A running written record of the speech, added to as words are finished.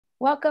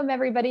Welcome,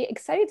 everybody.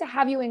 Excited to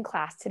have you in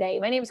class today.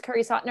 My name is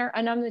Kerry Sautner,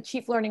 and I'm the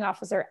Chief Learning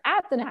Officer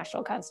at the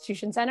National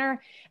Constitution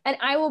Center. And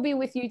I will be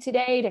with you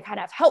today to kind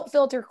of help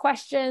filter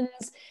questions,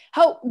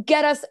 help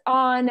get us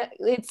on,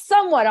 it's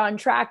somewhat on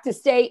track to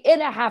stay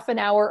in a half an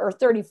hour or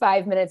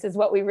 35 minutes is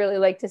what we really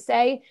like to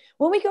say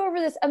when we go over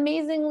this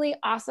amazingly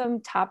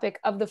awesome topic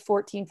of the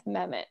 14th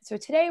Amendment. So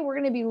today we're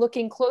going to be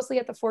looking closely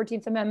at the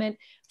 14th Amendment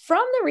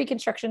from the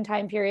Reconstruction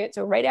time period,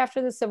 so right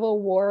after the Civil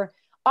War,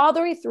 all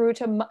the way through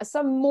to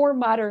some more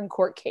modern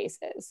court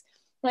cases.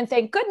 And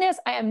thank goodness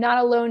I am not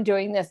alone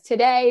doing this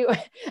today.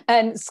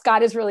 And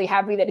Scott is really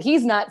happy that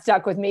he's not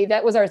stuck with me.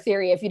 That was our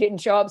theory. If you didn't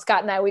show up,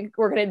 Scott and I, we're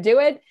going to do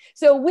it.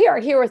 So we are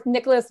here with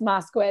Nicholas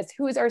Mosvick,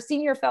 who is our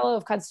Senior Fellow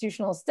of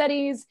Constitutional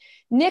Studies.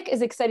 Nick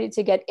is excited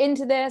to get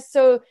into this.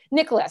 So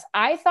Nicholas,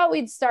 I thought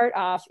we'd start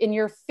off in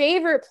your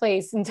favorite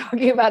place in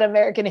talking about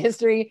American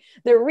history,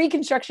 the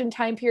Reconstruction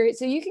time period,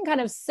 so you can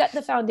kind of set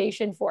the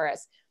foundation for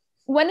us.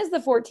 When is the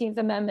 14th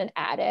Amendment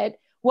added?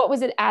 What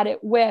was it added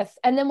with?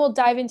 And then we'll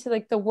dive into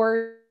like the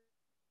word.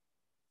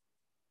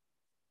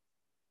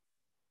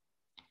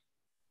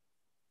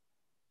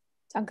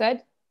 Sound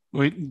good?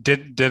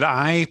 Did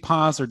I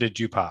pause or did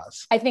you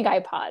pause? I think I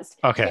paused.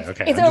 Okay.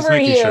 It's over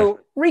you.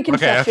 Sure.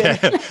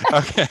 Reconstruction.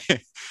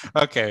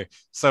 Okay.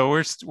 So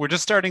we're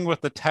just starting with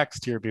the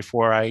text here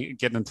before I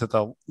get into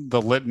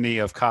the litany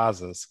of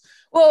causes.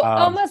 Well,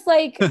 almost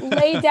like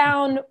lay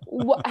down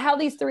how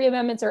these three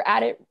amendments are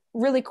added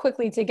really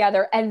quickly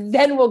together, and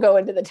then we'll go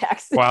into the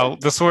text. Well,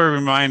 this will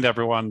remind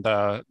everyone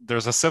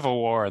there's a Civil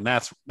War, and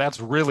that's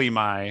really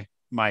my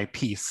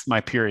piece,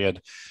 my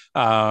period.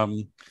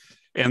 And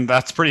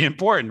that's pretty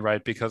important,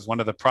 right? Because one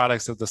of the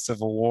products of the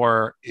Civil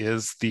War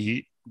is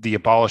the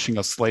abolishing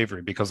of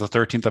slavery, because the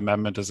 13th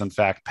Amendment is in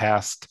fact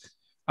passed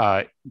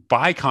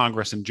by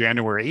Congress in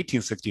January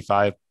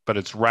 1865, but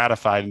it's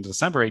ratified in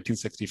December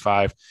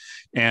 1865.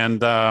 And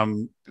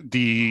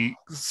the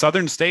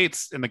Southern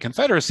states in the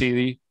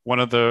Confederacy, one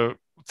of the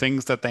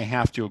things that they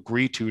have to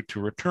agree to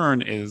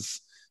return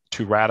is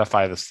to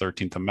ratify this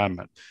 13th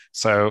Amendment.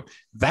 So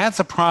that's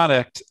a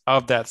product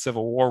of that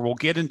Civil War. We'll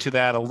get into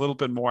that a little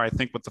bit more, I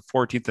think, with the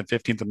 14th and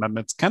 15th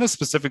Amendments, kind of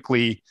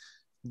specifically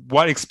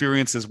what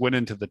experiences went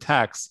into the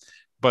text.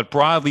 But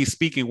broadly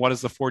speaking, what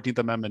is the 14th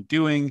Amendment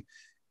doing?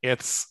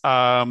 It's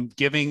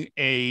giving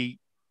a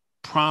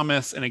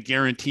promise and a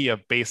guarantee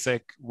of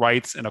basic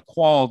rights and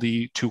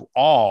equality to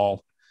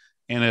all,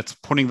 and it's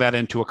putting that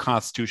into a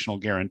constitutional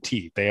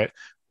guarantee.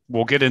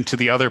 We'll get into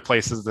the other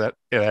places that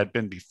it had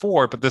been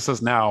before, but this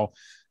is now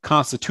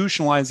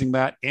constitutionalizing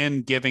that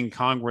and giving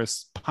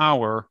Congress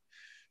power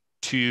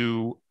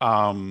to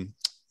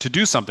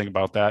do something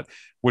about that,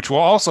 which we'll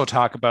also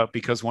talk about,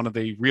 because one of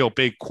the real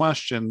big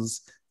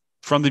questions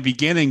from the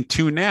beginning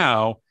to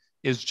now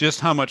is just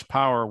how much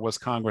power was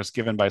Congress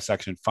given by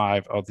Section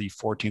 5 of the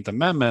 14th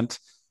Amendment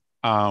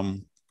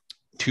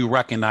to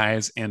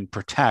recognize and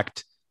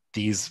protect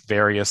these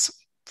various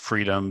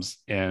freedoms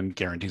and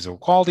guarantees of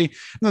equality. And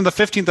then the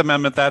 15th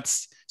Amendment, that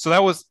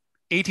was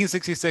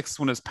 1866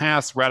 when it's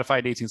passed,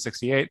 ratified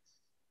 1868.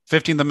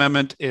 15th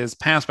Amendment is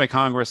passed by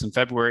Congress in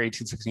February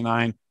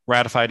 1869,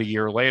 ratified a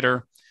year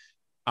later.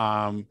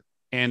 And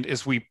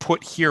as we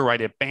put here,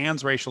 right, it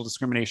bans racial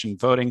discrimination in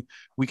voting.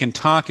 We can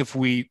talk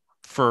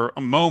for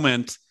a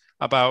moment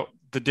about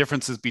the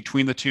differences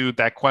between the two.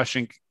 That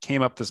question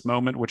came up this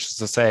moment, which is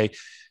to say,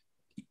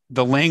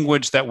 the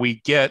language that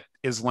we get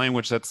is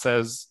language that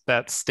says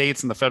that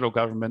states and the federal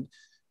government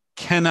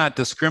cannot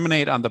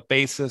discriminate on the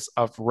basis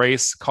of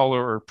race,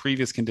 color, or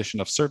previous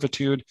condition of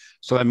servitude.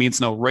 So that means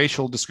no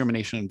racial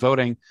discrimination in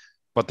voting,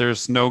 but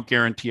there's no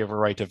guarantee of a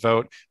right to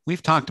vote.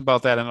 We've talked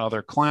about that in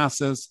other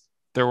classes.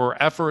 There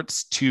were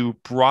efforts to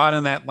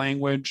broaden that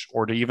language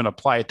or to even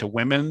apply it to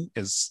women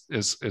as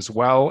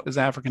well as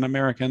African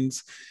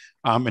Americans,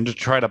 and to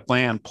try to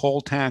ban poll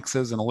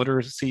taxes and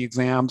literacy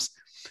exams.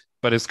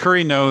 But as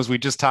Kerry knows, we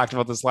just talked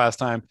about this last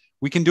time,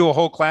 we can do a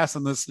whole class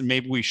on this, and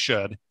maybe we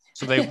should,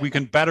 so that we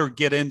can better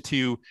get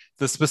into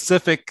the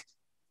specific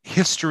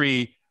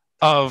history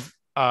of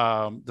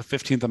the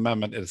 15th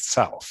Amendment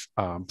itself.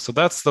 So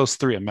that's those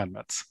three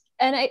amendments.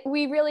 And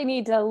we really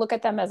need to look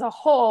at them as a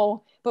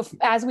whole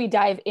as we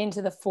dive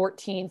into the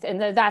 14th.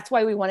 And that's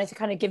why we wanted to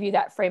kind of give you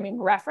that framing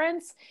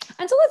reference.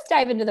 And so let's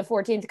dive into the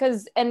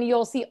 14th, and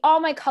you'll see all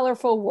my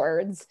colorful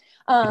words.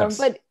 Yes.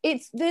 But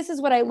this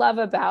is what I love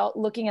about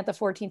looking at the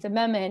 14th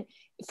Amendment.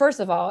 First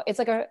of all, it's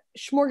like a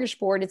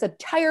smorgasbord. It's a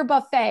entire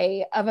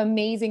buffet of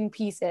amazing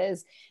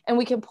pieces. And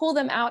we can pull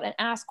them out and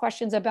ask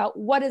questions about,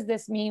 what does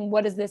this mean?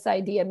 What does this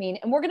idea mean?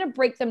 And we're going to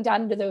break them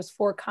down into those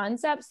four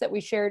concepts that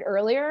we shared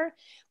earlier.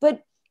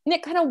 But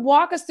Nick, kind of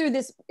walk us through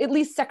this, at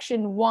least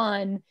section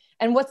 1,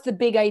 and what's the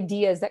big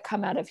ideas that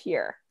come out of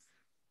here?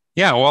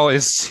 Yeah, well,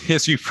 as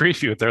you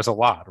previewed, there's a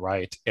lot,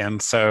 right?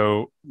 And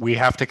so we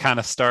have to kind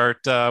of start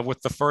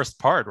with the first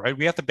part, right?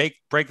 We have to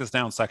break this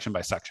down section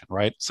by section,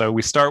 right? So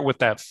we start with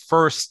that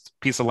first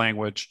piece of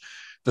language,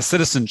 the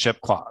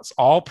citizenship clause.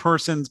 All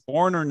persons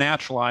born or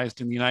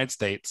naturalized in the United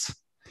States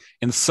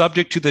and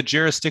subject to the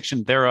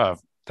jurisdiction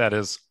thereof that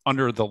is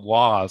under the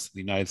laws of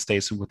the United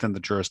States and within the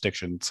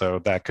jurisdiction. So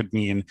that could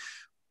mean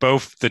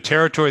both the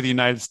territory of the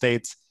United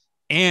States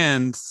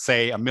and,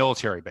 say, a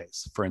military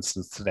base, for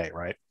instance, today,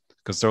 right?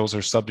 Because those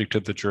are subject to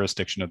the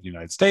jurisdiction of the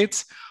United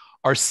States,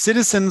 are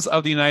citizens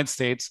of the United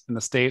States in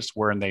the states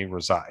wherein they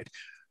reside.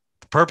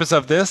 The purpose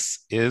of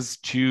this is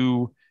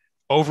to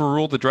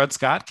overrule the Dred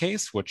Scott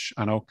case, which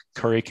I know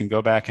Kerry can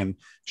go back and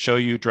show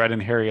you Dred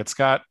and Harriet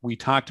Scott. We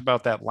talked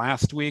about that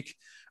last week.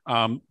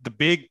 The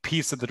big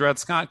piece of the Dred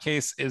Scott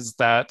case is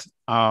that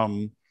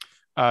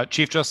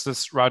Chief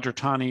Justice Roger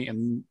Taney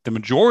and the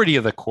majority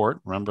of the court,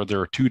 remember there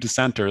are two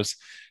dissenters,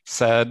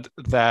 said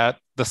that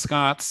the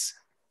Scots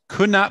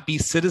could not be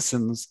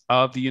citizens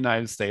of the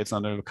United States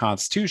under the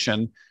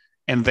Constitution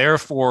and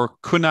therefore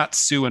could not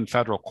sue in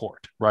federal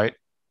court, right?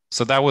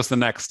 So that was the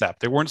next step.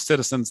 They weren't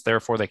citizens,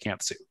 therefore they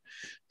can't sue.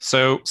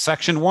 So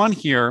Section 1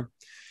 here,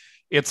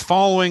 it's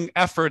following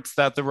efforts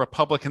that the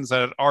Republicans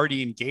had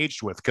already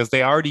engaged with because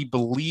they already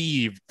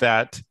believed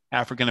that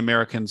African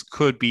Americans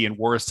could be and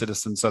were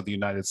citizens of the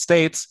United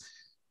States.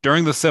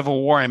 During the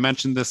Civil War, I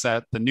mentioned this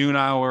at the noon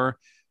hour,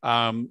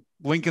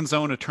 Lincoln's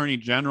own Attorney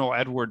General,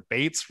 Edward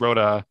Bates, wrote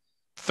a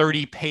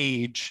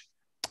 30-page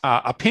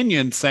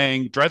opinion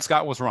saying Dred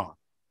Scott was wrong.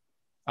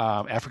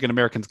 African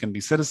Americans can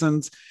be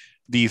citizens.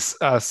 The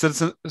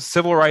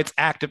Civil Rights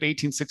Act of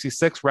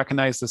 1866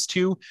 recognized this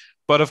too.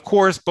 But of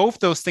course, both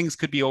those things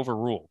could be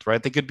overruled,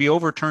 right? They could be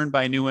overturned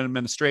by a new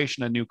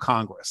administration, a new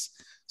Congress.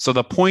 So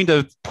the point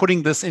of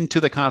putting this into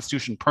the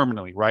Constitution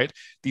permanently, right?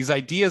 These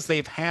ideas,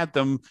 they've had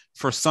them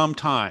for some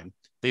time.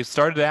 They've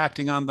started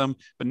acting on them,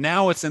 but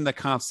now it's in the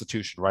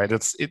Constitution, right?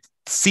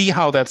 See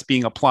how that's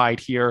being applied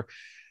here.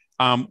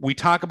 We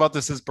talk about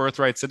this as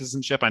birthright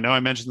citizenship. I know I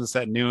mentioned this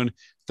at noon.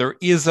 There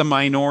is a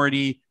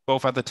minority,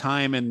 both at the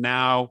time and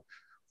now,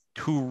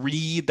 who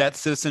read that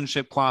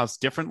citizenship clause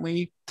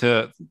differently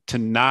to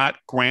not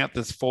grant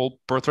this full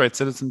birthright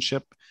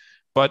citizenship.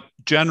 But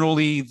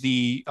generally,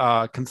 the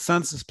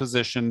consensus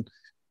position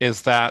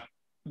is that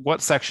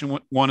what Section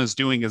 1 is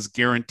doing is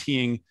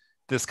guaranteeing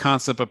this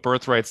concept of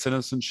birthright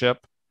citizenship,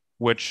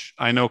 which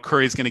I know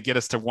Kerry's going to get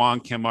us to Wong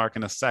Kim Ark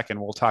in a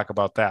second. We'll talk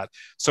about that.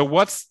 So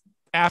what's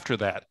after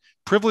that?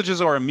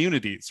 Privileges or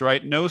immunities,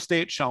 right? No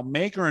state shall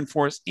make or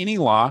enforce any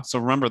law. So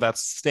remember,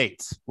 that's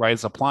states, right?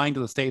 It's applying to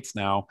the states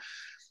now.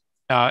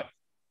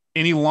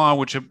 Any law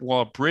which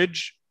will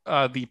abridge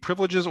the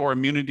privileges or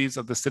immunities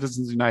of the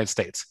citizens of the United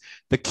States.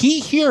 The key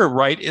here,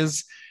 right,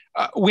 is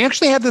we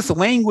actually had this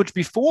language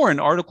before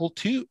in Article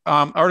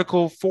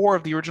 4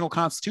 of the original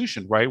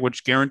Constitution, right,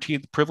 which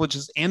guaranteed the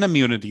privileges and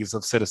immunities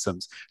of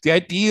citizens. The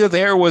idea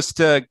there was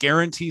to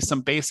guarantee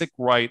some basic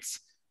rights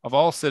of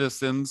all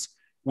citizens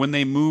when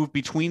they move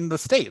between the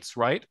states,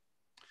 right?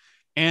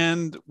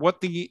 And what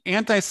the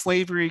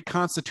anti-slavery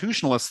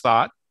constitutionalists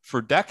thought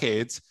for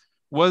decades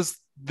was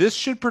this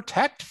should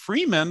protect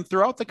freemen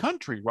throughout the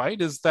country, right?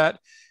 Is that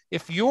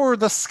if you're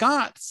the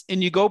Scots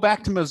and you go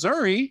back to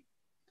Missouri,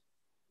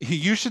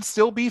 you should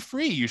still be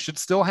free. You should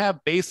still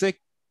have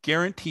basic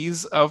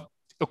guarantees of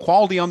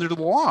equality under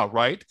the law,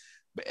 right?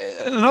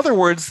 In other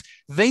words,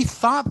 they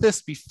thought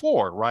this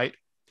before, right?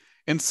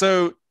 And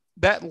so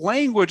that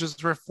language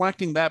is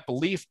reflecting that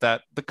belief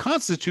that the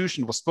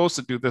Constitution was supposed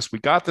to do this. We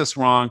got this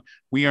wrong.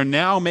 We are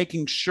now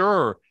making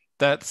sure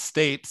that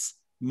states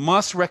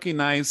must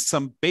recognize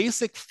some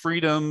basic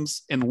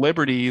freedoms and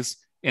liberties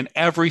in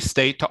every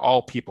state to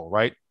all people,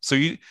 right? So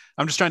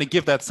I'm just trying to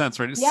give that sense,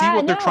 right? See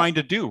what they're trying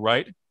to do,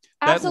 right?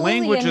 Absolutely. That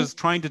language is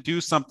trying to do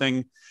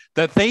something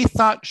that they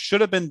thought should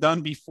have been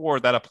done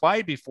before, that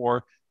applied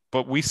before,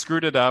 but we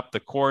screwed it up. The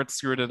court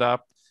screwed it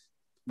up.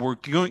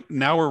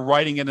 Now we're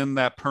writing it in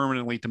that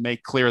permanently to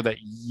make clear that,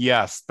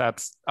 yes,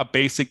 that's a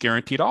basic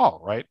guarantee to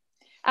all, right?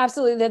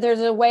 Absolutely. That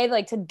there's a way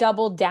like to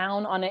double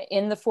down on it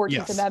in the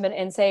 14th Amendment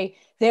and say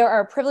there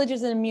are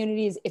privileges and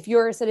immunities if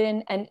you're a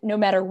citizen, and no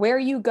matter where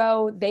you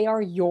go, they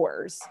are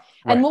yours.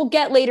 Right. And we'll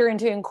get later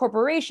into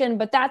incorporation,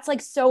 but that's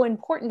like so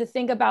important to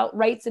think about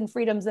rights and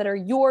freedoms that are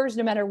yours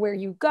no matter where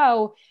you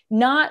go,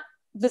 not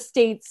the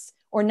states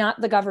or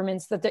not the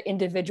governments, that the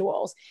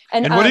individuals.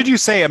 And what did you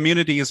say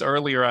immunities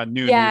earlier on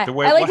noon? Yeah,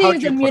 I like to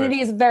use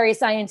immunities very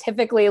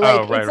scientifically.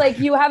 Like like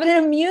you have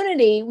an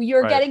immunity,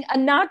 you're getting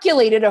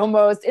inoculated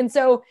almost. And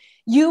so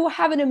you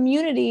have an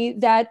immunity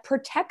that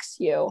protects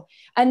you.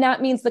 And that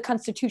means the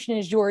Constitution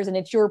is yours and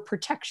it's your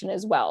protection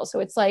as well. So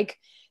it's like,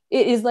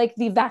 it is like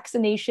the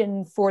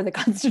vaccination for the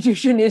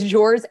Constitution is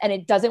yours and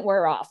it doesn't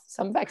wear off.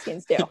 Some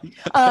vaccines do.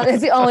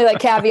 It's the only like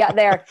caveat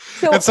there.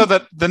 So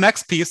the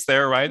next piece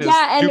there, right, is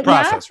due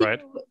process, right?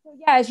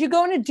 Yeah, as you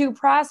go into due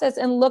process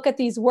and look at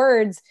these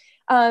words,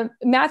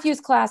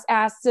 Matthew's class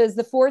asks, is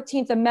the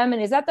 14th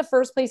Amendment, is that the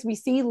first place we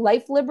see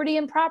life, liberty,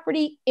 and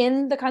property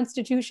in the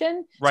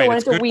Constitution? Right, so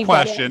it's a good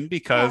question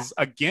because,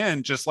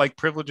 again, just like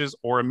privileges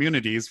or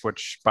immunities,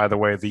 which, by the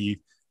way, the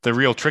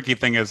real tricky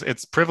thing is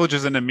it's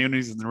privileges and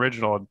immunities in the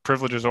original and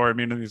privileges or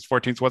immunities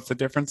 14th. What's the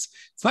difference?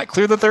 It's not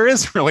clear that there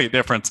is really a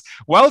difference.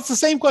 Well, it's the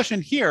same question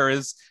here.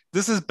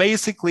 This is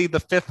basically the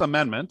Fifth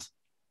Amendment,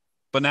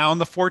 but now in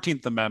the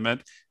 14th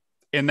Amendment.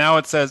 And now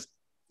it says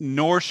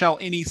nor shall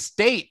any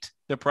state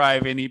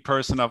deprive any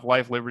person of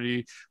life,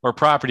 liberty, or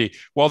property.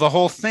 Well, the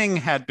whole thing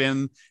had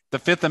been the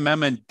Fifth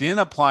Amendment didn't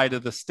apply to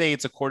the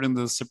states, according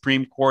to the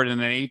Supreme Court in an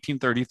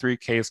 1833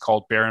 case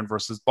called Barron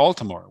versus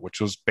Baltimore, which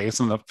was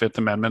based on the Fifth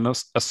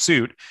Amendment, a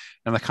suit.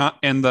 And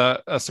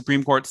the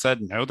Supreme Court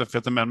said, no, the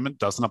Fifth Amendment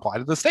doesn't apply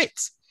to the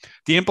states.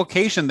 The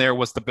implication there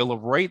was the Bill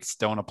of Rights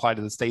don't apply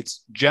to the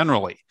states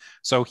generally.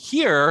 So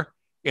here,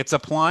 it's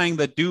applying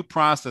the due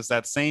process,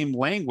 that same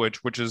language,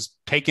 which is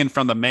taken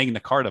from the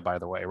Magna Carta, by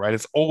the way, right?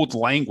 It's old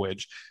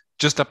language,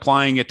 just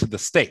applying it to the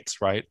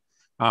states, right?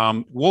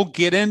 We'll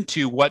get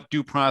into what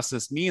due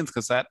process means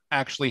because that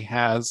actually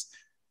has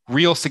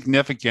real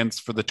significance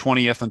for the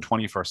 20th and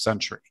 21st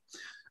century.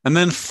 And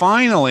then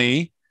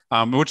finally,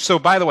 so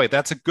by the way,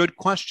 that's a good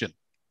question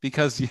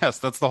because yes,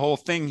 that's the whole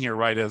thing here,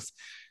 right? Is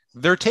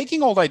they're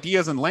taking old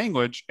ideas and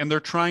language and they're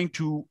trying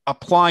to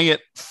apply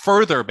it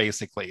further,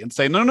 basically, and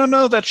say,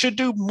 no, that should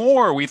do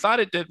more. We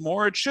thought it did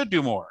more. It should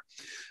do more.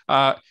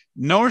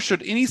 Nor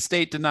should any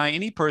state deny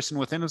any person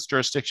within its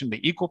jurisdiction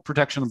the equal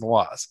protection of the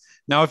laws.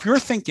 Now, if you're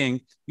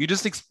thinking you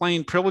just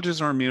explain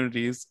privileges or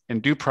immunities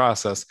and due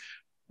process,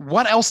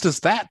 what else does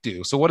that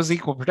do? So what does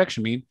equal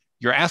protection mean?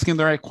 You're asking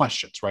the right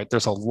questions, right?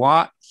 There's a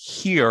lot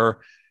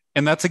here.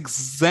 And that's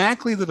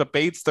exactly the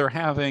debates they're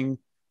having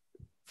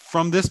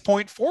from this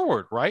point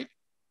forward, right?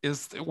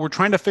 Is we're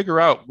trying to figure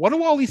out what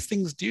do all these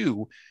things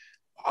do?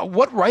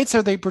 What rights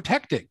are they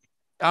protecting?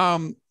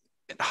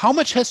 How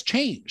much has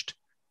changed?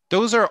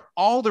 Those are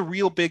all the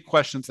real big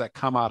questions that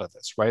come out of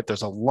this, right?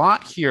 There's a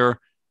lot here.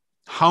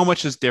 How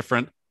much is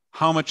different?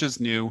 How much is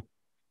new?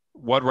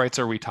 What rights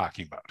are we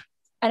talking about?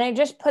 And I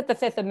just put the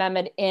Fifth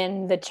Amendment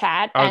in the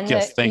chat. Oh,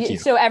 yes, thank you.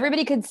 So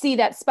everybody could see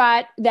that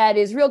spot that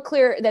is real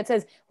clear that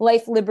says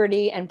life,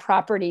 liberty, and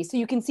property. So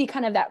you can see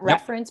kind of that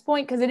reference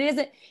point because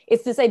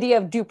it's this idea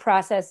of due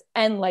process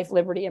and life,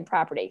 liberty, and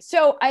property.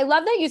 So I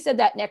love that you said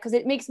that, Nick, because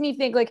it makes me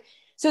think like,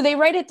 so they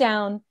write it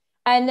down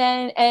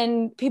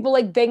and people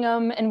like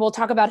Bingham, and we'll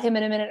talk about him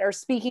in a minute, are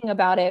speaking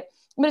about it.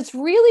 But it's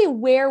really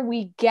where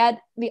we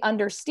get the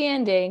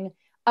understanding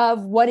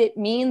of what it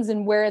means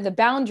and where the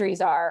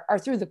boundaries are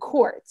through the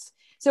courts.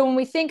 So when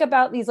we think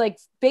about these like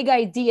big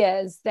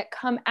ideas that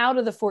come out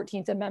of the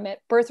 14th Amendment,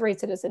 birthright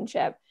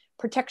citizenship,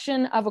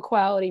 protection of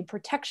equality,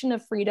 protection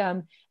of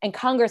freedom, and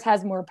Congress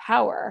has more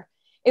power,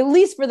 at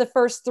least for the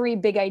first three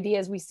big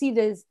ideas, we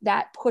see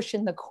that push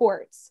in the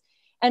courts.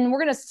 And we're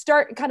going to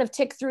start kind of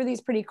tick through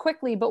these pretty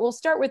quickly, but we'll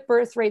start with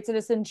birthright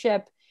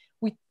citizenship.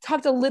 We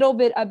talked a little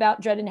bit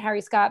about Dred and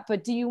Harry Scott,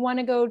 but do you want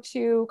to go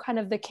to kind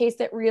of the case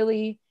that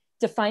really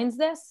defines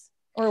this,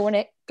 or want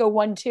to go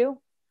 1, 2?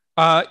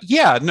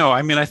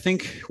 I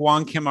think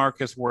Wong Kim Ark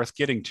is worth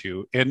getting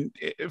to, and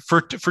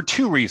for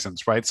two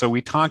reasons, right? So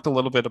we talked a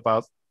little bit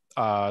about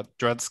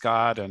Dred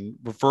Scott and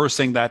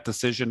reversing that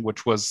decision,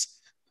 which was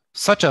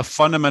such a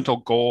fundamental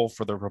goal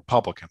for the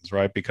Republicans,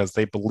 right? Because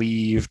they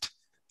believed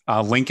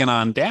Lincoln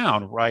on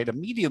down, right,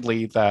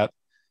 immediately that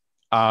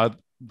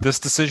this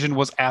decision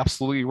was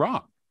absolutely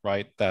wrong,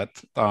 right? That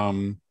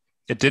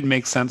it didn't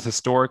make sense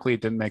historically,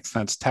 it didn't make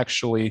sense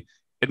textually.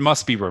 It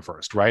must be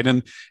reversed, right?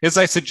 And as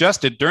I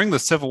suggested, during the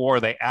Civil War,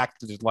 they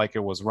acted like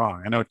it was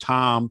wrong. I know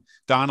Tom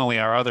Donnelly,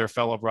 our other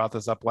fellow, brought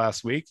this up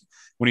last week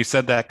when he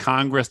said that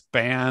Congress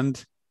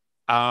banned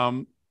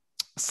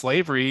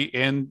slavery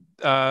in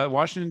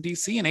Washington,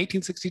 D.C. in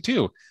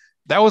 1862.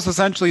 That was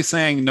essentially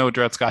saying, no,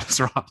 Dred Scott is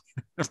wrong,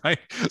 right?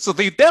 So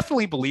they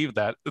definitely believed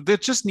that. They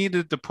just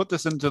needed to put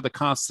this into the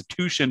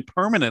Constitution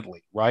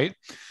permanently, right?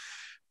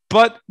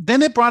 But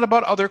then it brought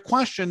about other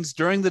questions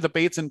during the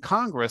debates in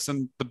Congress.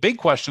 And the big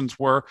questions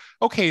were,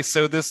 okay,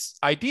 so this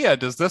idea,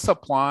 does this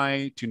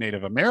apply to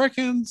Native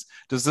Americans?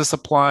 Does this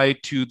apply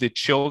to the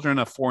children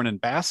of foreign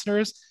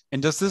ambassadors?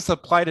 And does this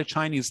apply to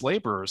Chinese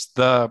laborers?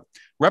 The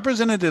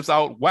representatives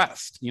out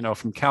west,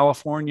 from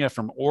California,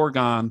 from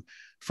Oregon,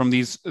 from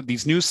these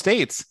new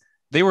states,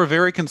 they were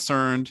very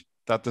concerned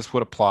that this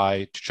would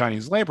apply to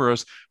Chinese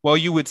laborers. Well,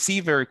 you would see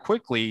very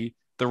quickly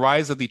the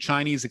rise of the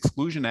Chinese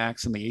Exclusion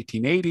Acts in the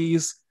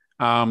 1880s,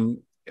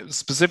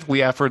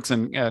 specifically efforts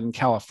in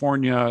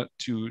California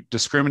to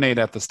discriminate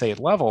at the state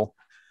level,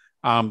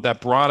 that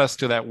brought us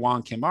to that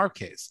Wong Kim Ark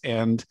case.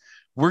 And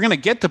we're going to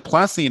get to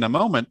Plessy in a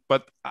moment,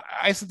 but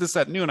I said this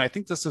at noon. I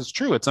think this is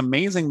true. It's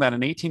amazing that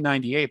in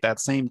 1898, that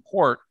same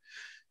court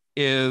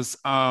is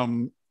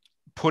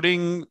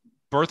putting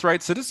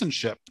birthright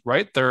citizenship,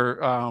 right?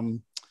 They're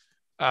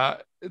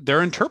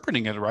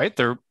interpreting it, right?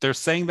 They're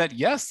saying that,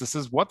 yes, this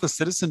is what the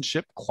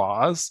citizenship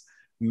clause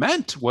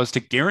meant, was to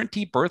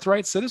guarantee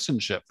birthright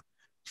citizenship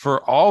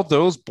for all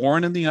those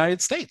born in the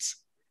United States,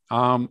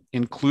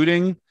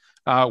 including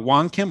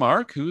Wong Kim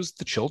Ark, who's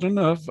the children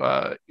of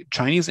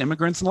Chinese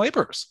immigrants and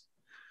laborers.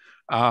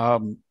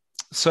 And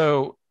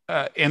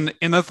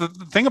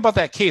the thing about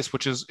that case,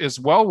 which is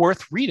well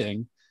worth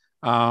reading,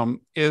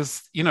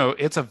 is,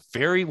 it's a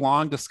very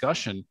long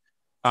discussion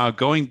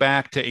going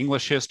back to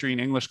English history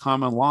and English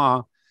common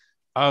law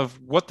of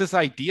what this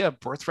idea of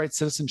birthright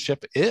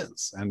citizenship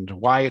is and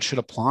why it should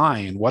apply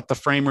and what the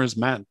framers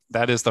meant.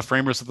 That is, the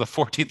framers of the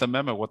 14th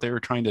Amendment, what they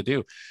were trying to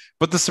do.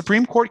 But the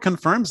Supreme Court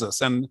confirms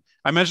this. And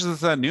I mentioned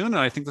this at noon, and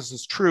I think this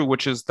is true,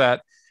 which is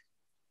that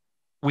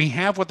we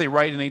have what they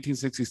write in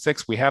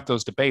 1866. We have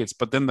those debates,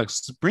 but then the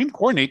Supreme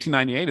Court in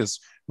 1898 is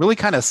really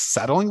kind of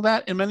settling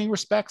that in many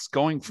respects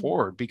going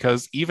forward,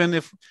 because even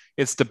if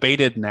it's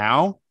debated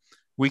now,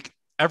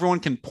 everyone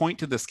can point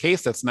to this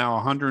case that's now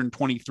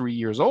 123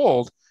 years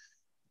old,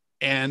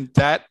 and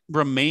that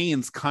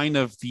remains kind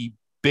of the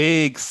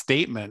big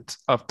statement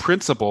of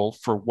principle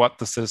for what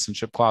the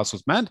citizenship clause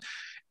was meant.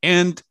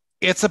 And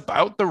it's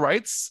about the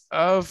rights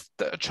of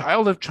the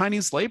child of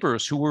Chinese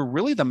laborers, who were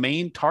really the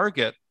main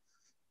target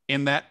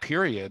in that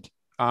period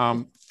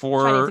for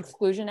Chinese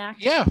Exclusion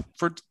Act. Yeah,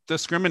 for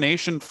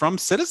discrimination from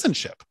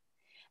citizenship.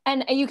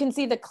 And you can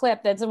see the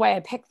clip. That's why I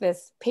picked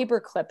this paper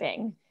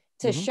clipping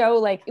to show,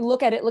 like,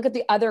 look at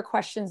the other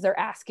questions they're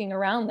asking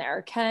around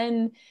there.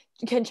 Can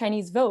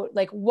Chinese vote?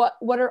 Like, what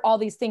are all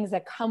these things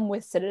that come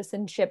with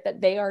citizenship that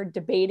they are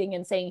debating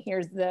and saying,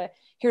 here's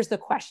the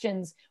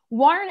questions.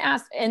 Warren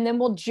asked, and then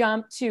we'll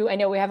jump to, I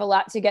know we have a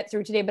lot to get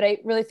through today, but I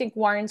really think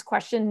Warren's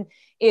question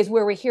is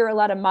where we hear a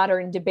lot of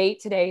modern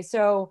debate today.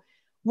 So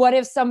what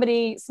if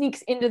somebody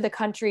sneaks into the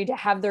country to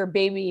have their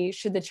baby?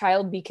 Should the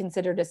child be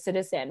considered a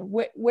citizen?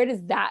 Where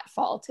does that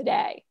fall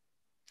today?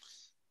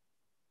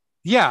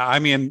 Yeah, I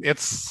mean,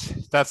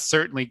 that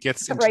certainly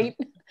gets into, right?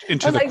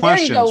 into the like,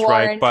 questions, go,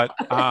 right? But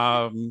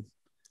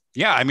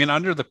yeah, I mean,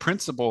 under the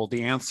principle,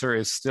 the answer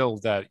is still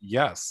that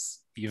yes,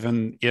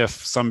 even if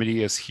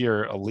somebody is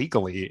here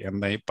illegally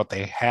but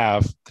they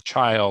have the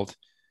child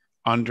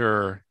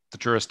under the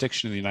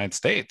jurisdiction of the United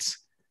States,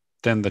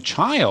 then the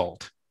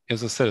child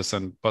is a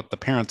citizen, but the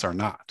parents are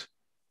not.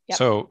 Yep.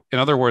 So, in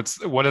other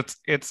words, what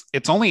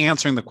it's only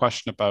answering the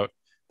question about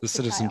the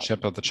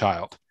citizenship of the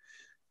child.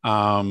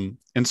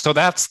 And so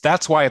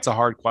that's why it's a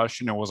hard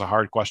question. It was a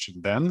hard question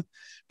then,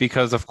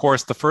 because of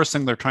course the first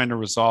thing they're trying to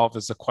resolve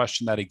is a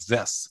question that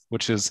exists,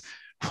 which is,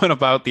 what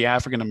about the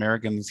African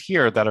Americans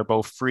here that are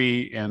both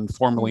free and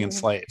formerly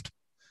enslaved?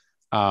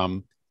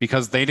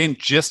 Because they didn't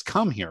just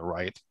come here,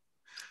 right?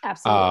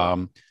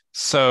 Absolutely.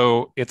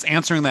 So it's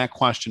answering that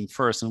question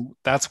first, and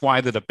that's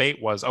why the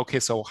debate was, okay,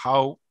 so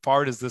how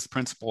far does this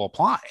principle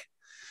apply?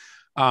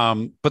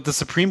 But the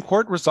Supreme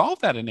Court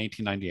resolved that in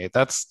 1898.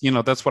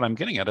 That's what I'm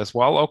getting at as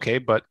well. Okay,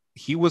 but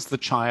he was the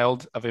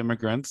child of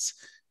immigrants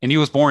and he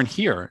was born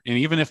here. And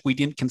even if we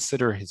didn't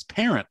consider his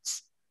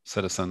parents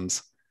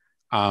citizens,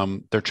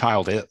 their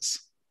child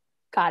is.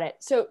 Got it.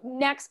 So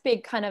next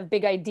big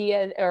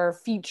idea or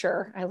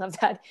feature, I love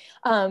that,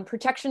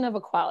 protection of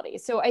equality.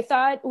 So I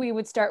thought we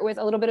would start with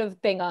a little bit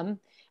of Bingham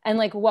and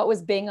like what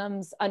was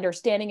Bingham's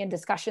understanding and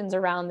discussions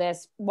around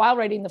this while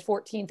writing the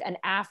 14th and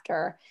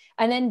after,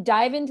 and then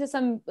dive into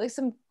some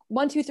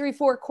 1, 2, 3,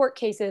 4 court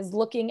cases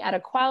looking at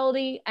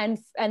equality, and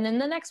then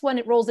the next one,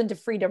 it rolls into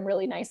freedom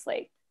really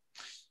nicely.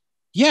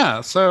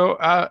 Yeah. So,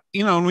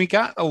 and we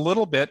got a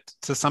little bit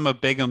to some of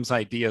Bingham's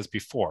ideas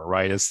before,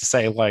 right? Is to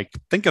say, like,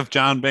 think of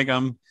John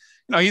Bingham,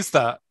 he's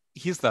the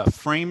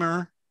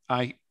framer,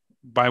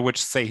 by which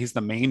to say he's the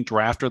main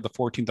drafter of the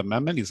 14th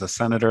Amendment. He's a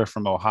senator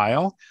from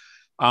Ohio.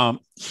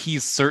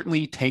 He's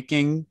certainly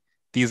taking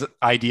these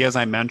ideas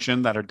I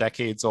mentioned that are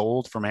decades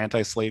old from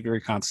anti-slavery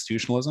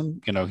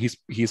constitutionalism.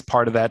 He's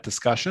part of that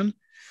discussion.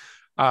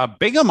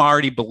 Bingham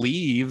already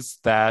believes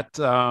that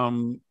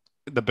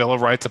the Bill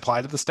of Rights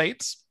apply to the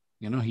states.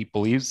 He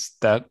believes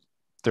that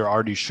there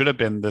already should have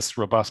been this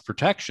robust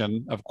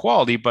protection of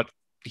equality, but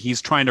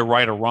he's trying to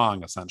right a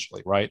wrong,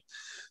 essentially, right?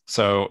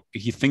 So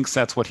he thinks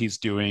that's what he's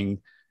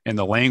doing. And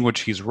the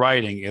language he's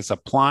writing is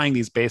applying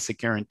these basic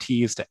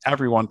guarantees to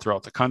everyone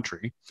throughout the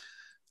country.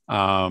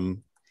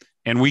 And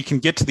we can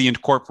get to the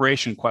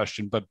incorporation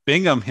question, but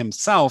Bingham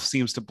himself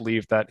seems to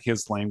believe that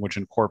his language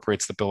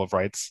incorporates the Bill of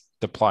Rights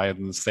to apply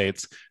in the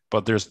states,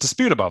 but there's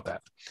dispute about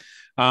that.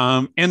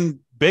 And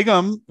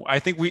Bingham,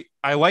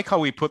 I like how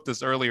we put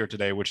this earlier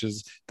today, which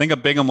is, think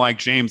of Bingham like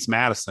James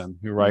Madison,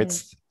 who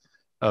writes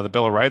the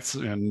Bill of Rights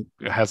and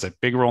has a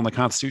big role in the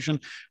Constitution.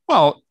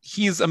 Well,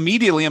 he's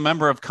immediately a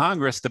member of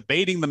Congress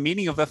debating the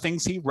meaning of the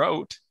things he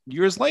wrote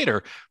years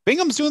later.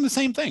 Bingham's doing the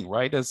same thing,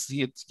 right? As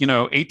it's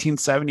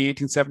 1870,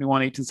 1871,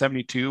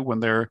 1872, when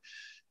they're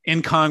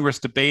in Congress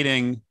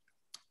debating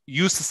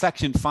use of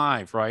Section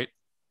 5, right?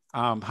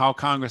 How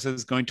Congress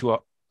is going to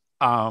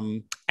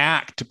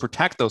act to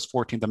protect those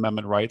 14th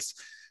Amendment rights,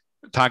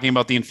 talking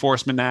about the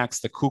Enforcement Acts,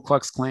 the Ku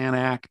Klux Klan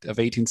Act of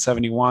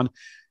 1871.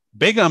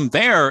 Bingham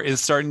there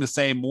is starting to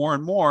say more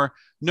and more,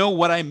 no,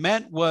 what I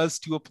meant was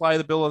to apply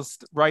the Bill of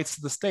Rights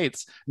to the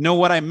states. No,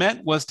 what I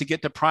meant was to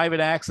get to private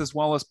acts as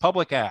well as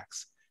public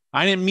acts.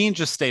 I didn't mean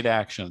just state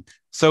action.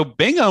 So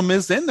Bingham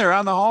is in there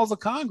on the halls of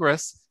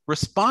Congress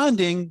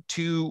responding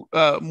to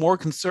more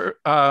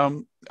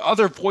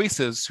other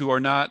voices who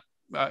are not,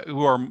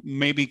 who are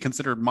maybe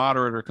considered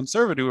moderate or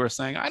conservative, who are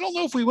saying, I don't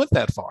know if we went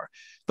that far.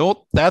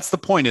 Though that's the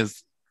point,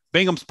 is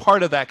Bingham's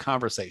part of that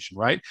conversation,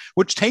 right?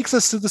 Which takes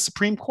us to the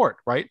Supreme Court,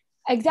 right?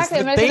 Exactly.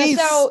 Is that they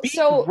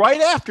speak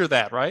right after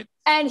that, right?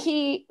 And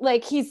he's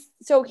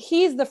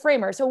the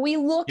framer. So we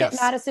look at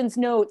Madison's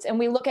notes and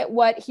we look at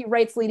what he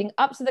writes leading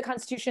up to the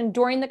Constitution,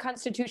 during the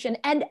Constitution,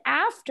 and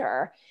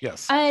after.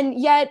 Yes. And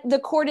yet the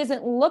court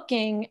isn't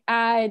looking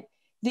at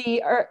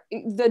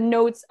the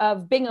notes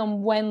of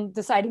Bingham when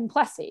deciding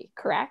Plessy,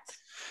 correct?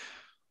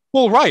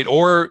 Well, right.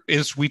 Or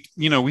is we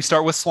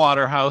start with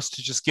Slaughterhouse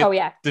to just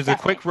get there's a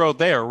quick road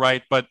there,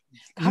 right? But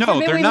God, no,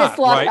 they're not.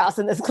 Slaughterhouse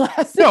in this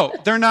class. No,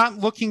 they're not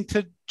looking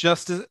to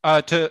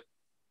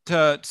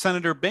to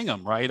Senator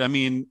Bingham, right? I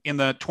mean, in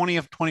the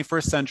 20th,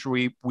 21st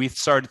century, we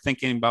started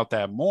thinking about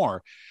that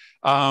more.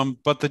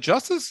 But the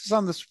justices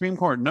on the Supreme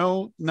Court,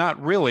 no,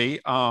 not really.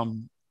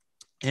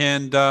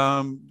 And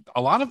a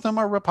lot of them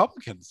are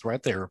Republicans,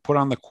 right? They were put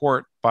on the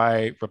court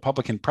by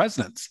Republican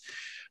presidents.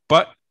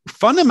 But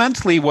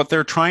fundamentally, what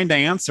they're trying to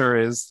answer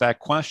is that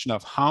question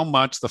of how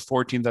much the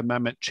 14th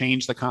Amendment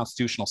changed the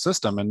constitutional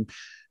system. And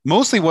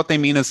mostly what they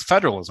mean is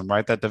federalism,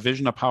 right? That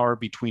division of power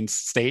between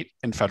state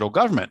and federal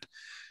government.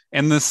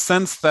 In the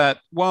sense that,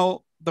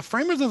 well, the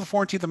framers of the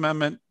 14th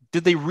Amendment,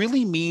 did they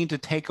really mean to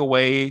take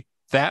away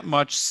that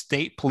much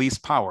state police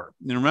power?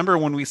 And remember,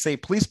 when we say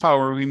police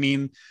power, we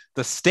mean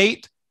the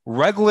state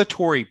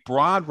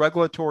broad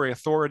regulatory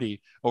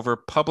authority over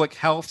public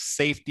health,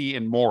 safety,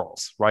 and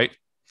morals, right?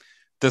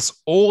 This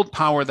old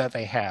power that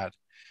they had.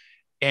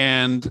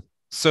 And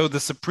so the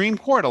Supreme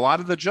Court, a lot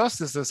of the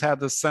justices had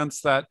the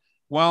sense that,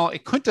 well,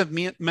 it couldn't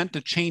have meant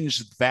to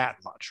change that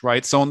much,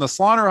 right? So in the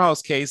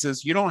Slaughterhouse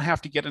cases, you don't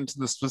have to get into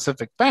the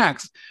specific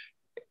facts.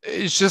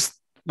 It's just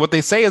what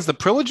they say is the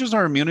privileges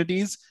or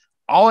immunities,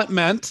 all it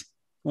meant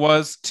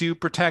was to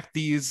protect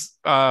these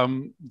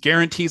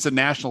guarantees of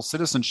national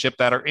citizenship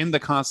that are in the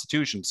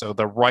Constitution. So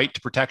the right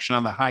to protection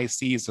on the high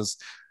seas is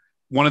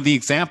one of the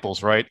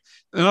examples, right?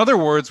 In other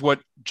words,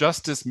 what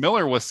Justice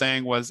Miller was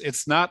saying was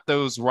it's not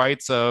those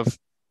rights of,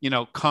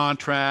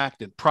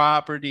 contract and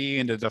property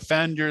and to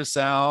defend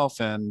yourself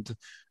and,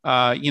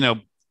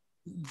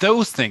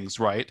 those things,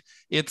 right?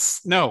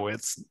 It's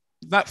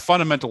not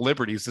fundamental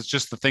liberties. It's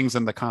just the things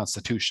in the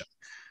Constitution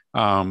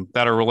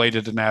that are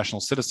related to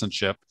national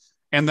citizenship.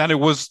 And that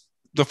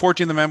the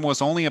 14th Amendment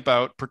was only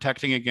about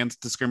protecting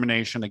against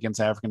discrimination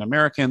against African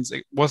Americans.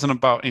 It wasn't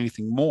about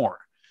anything more,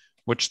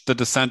 which the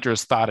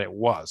dissenters thought it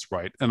was,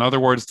 right? In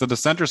other words, the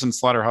dissenters in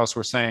Slaughterhouse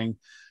were saying,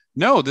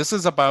 no, this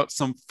is about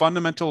some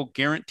fundamental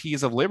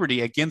guarantees of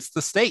liberty against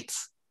the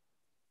states.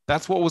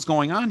 That's what was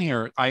going on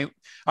here. I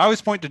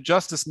always point to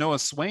Justice Noah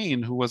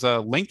Swain, who was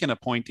a Lincoln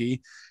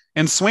appointee,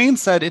 and Swain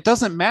said, it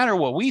doesn't matter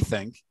what we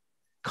think.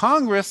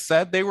 Congress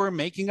said they were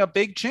making a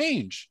big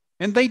change,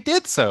 and they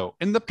did so,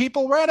 and the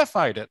people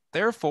ratified it.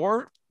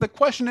 Therefore, the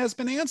question has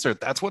been answered.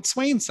 That's what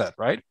Swain said,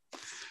 right?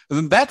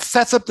 And that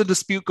sets up the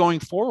dispute going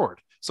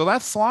forward. So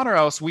that's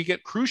Slaughterhouse. We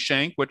get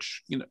Cruikshank,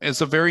 which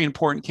is a very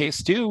important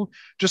case too.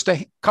 Just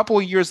a couple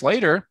of years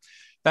later,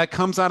 that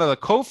comes out of the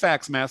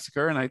Colfax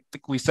massacre, and I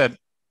think we said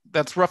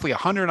that's roughly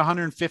 100,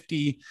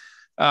 150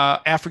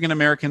 African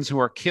Americans who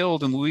are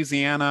killed in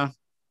Louisiana.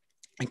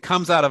 It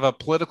comes out of a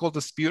political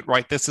dispute,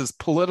 right? This is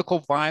political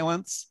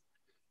violence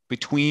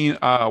between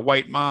a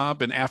white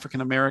mob and African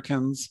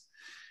Americans.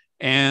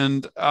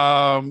 And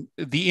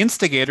the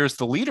instigators,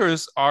 the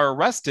leaders, are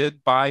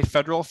arrested by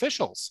federal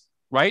officials,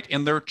 right?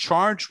 And they're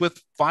charged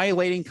with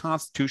violating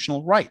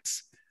constitutional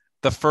rights.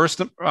 The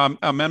First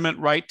Amendment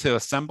right to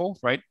assemble,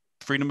 right?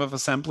 Freedom of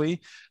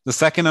assembly. The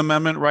Second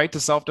Amendment right to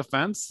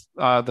self-defense.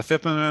 The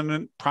Fifth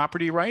Amendment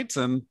property rights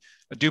and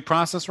due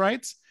process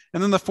rights.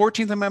 And then the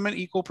 14th Amendment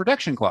Equal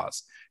Protection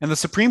Clause. And the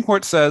Supreme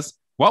Court says,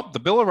 well, the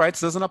Bill of Rights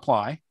doesn't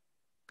apply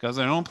because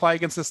they don't apply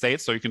against the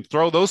state. So you can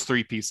throw those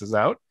three pieces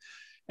out.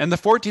 And the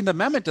 14th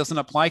Amendment doesn't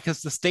apply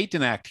because the state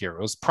didn't act here.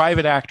 It was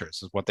private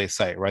actors is what they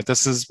say, right?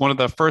 This is one of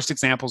the first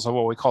examples of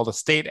what we call the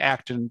state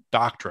action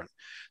doctrine.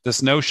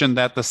 This notion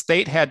that the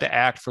state had to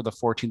act for the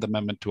 14th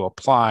Amendment to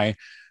apply,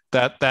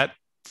 that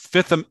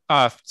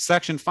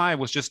Section 5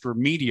 was just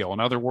remedial. In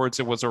other words,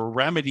 it was a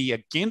remedy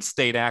against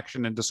state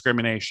action and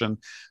discrimination,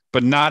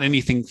 but not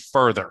anything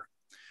further,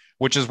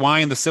 which is why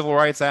in the Civil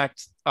Rights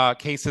Act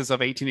cases of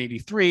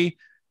 1883,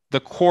 the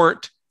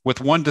court, with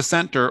one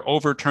dissenter,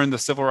 overturned the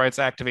Civil Rights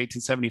Act of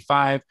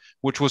 1875,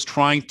 which was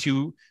trying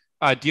to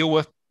deal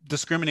with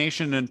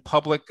discrimination in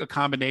public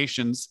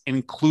accommodations,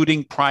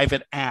 including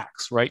private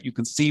acts, right? You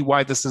can see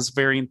why this is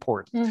very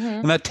important.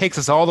 Mm-hmm. And that takes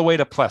us all the way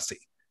to Plessy,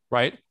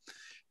 right?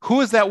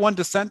 Who is that one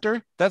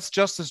dissenter? That's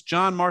Justice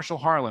John Marshall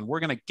Harlan. We're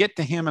going to get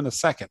to him in a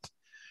second.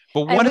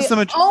 But what is the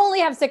majority? Only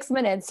have 6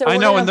 minutes. So I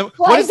know. And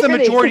what does the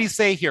majority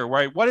say here,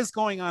 right? What is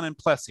going on in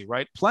Plessy,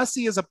 right?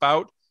 Plessy is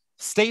about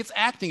states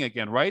acting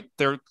again, right?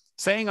 They're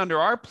saying under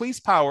our police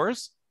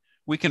powers,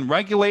 we can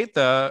regulate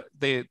the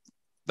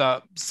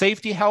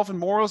safety, health, and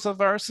morals of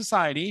our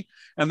society.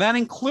 And that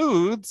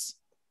includes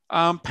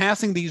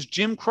passing these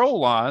Jim Crow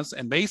laws.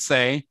 And they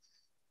say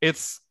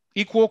it's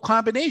equal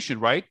combination,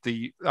 right?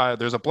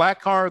 There's a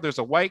black car, there's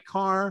a white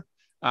car,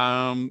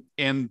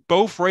 and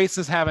both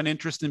races have an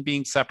interest in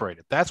being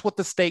separated. That's what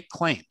the state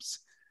claims.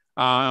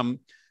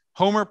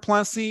 Homer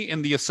Plessy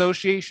and the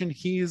association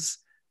he's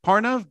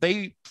part of.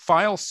 They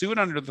file suit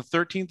under the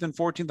 13th and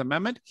 14th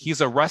Amendment.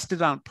 He's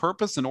arrested on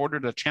purpose in order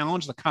to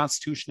challenge the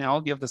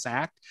constitutionality of this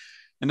act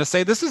and to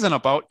say this isn't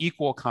about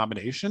equal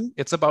accommodation,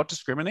 it's about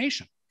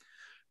discrimination.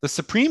 The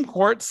Supreme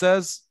Court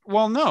says,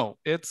 well, no,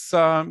 it's,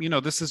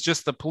 this is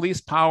just the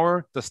police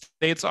power. The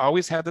states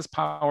always had this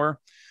power.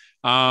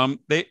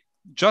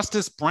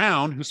 Justice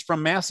Brown, who's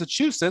from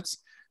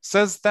Massachusetts,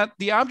 says that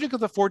the object of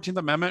the 14th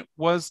Amendment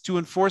was to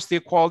enforce the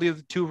equality of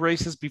the two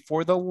races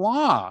before the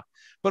law.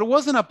 But it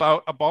wasn't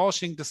about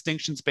abolishing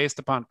distinctions based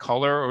upon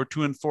color or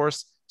to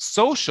enforce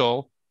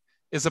social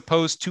as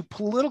opposed to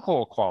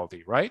political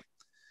equality, right?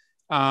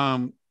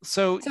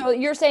 So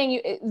you're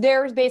saying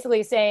they're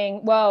basically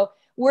saying, well,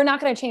 we're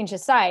not going to change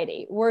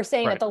society. We're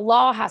saying that the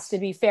law has to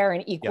be fair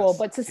and equal,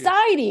 but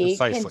society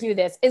can do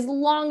this as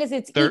long as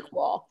it's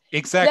equal.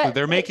 Exactly.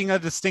 They're making a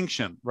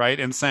distinction, right?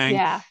 And saying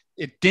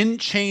it didn't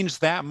change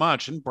that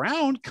much. And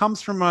Brown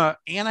comes from an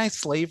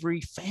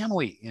anti-slavery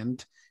family,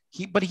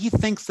 but he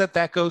thinks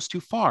that goes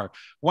too far.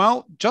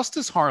 Well,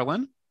 Justice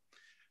Harlan,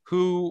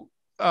 who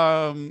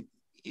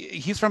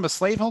he's from a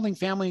slaveholding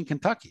family in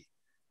Kentucky,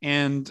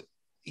 and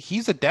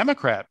he's a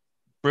Democrat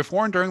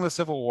before and during the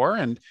Civil War,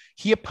 and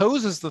he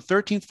opposes the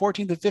 13th,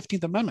 14th, and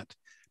 15th Amendment.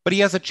 But he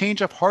has a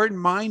change of heart and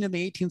mind in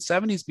the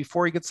 1870s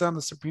before he gets on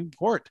the Supreme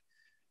Court.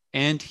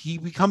 And he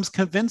becomes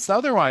convinced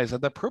otherwise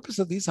that the purpose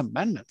of these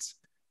amendments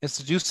is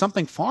to do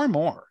something far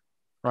more,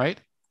 right?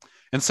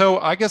 And so,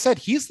 like I said,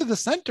 he's the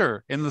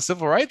dissenter in the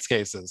civil rights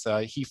cases.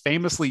 He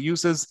famously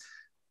uses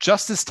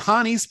Justice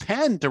Taney's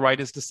pen to write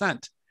his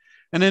dissent.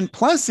 And in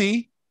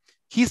Plessy,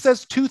 he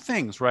says two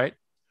things, right?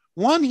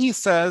 One, he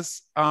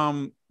says,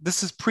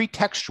 this is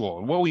pretextual.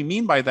 And what we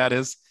mean by that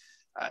is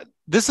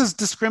this is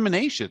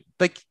discrimination.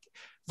 Like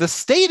the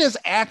state is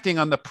acting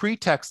on the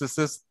pretext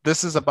that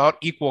this is about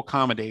equal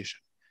accommodation.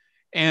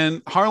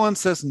 And Harlan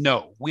says,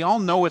 no, we all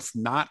know it's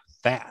not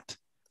that.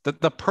 That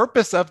the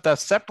purpose of the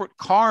Separate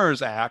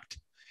Cars Act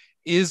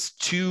is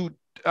to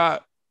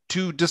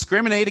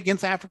discriminate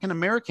against African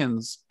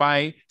Americans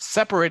by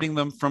separating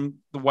them from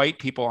the white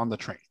people on the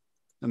train.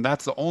 And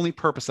that's the only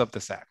purpose of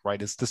this act,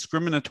 right? It's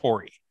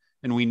discriminatory.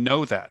 And we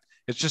know that.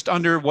 It's just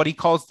under what he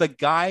calls the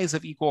guise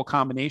of equal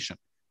accommodation,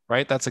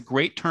 right? That's a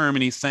great term.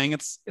 And he's saying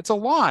it's a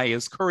lie,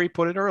 as Kerry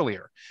put it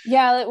earlier.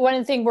 Yeah,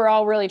 one thing we're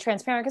all really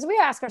transparent because we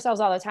ask ourselves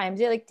all the time,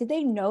 did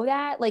they know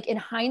that? Like in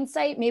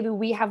hindsight, maybe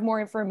we have more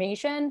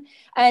information.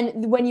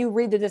 And when you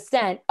read the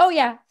dissent, oh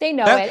yeah, they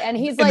know it. And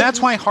he's like, and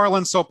that's why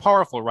Harlan's so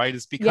powerful, right?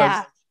 Is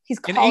because he's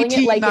calling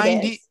it like it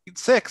is.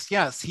 1896,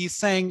 yes, he's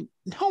saying,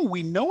 no,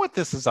 we know what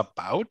this is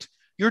about.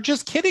 You're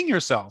just kidding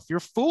yourself. You're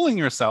fooling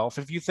yourself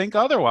if you think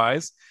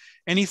otherwise.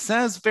 And he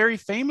says very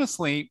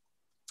famously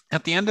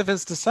at the end of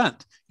his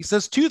dissent, he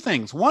says two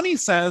things. One, he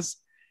says,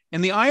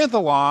 in the eye of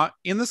the law,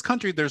 in this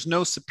country, there's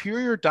no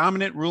superior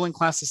dominant ruling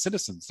class of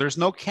citizens. There's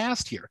no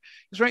caste here.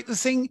 He's right. The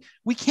saying,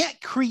 we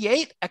can't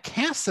create a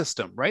caste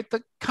system, right?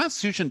 The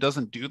Constitution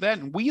doesn't do that.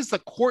 And we as the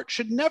court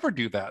should never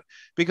do that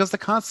because the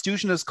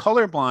Constitution is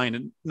colorblind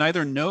and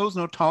neither knows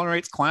nor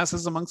tolerates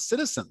classes among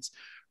citizens,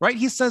 right?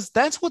 He says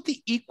that's what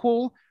the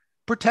Equal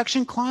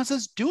Protection Clause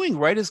is doing,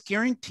 right? Is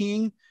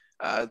guaranteeing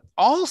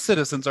all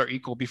citizens are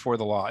equal before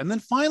the law. And then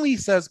finally, he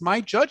says,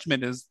 my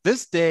judgment is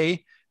this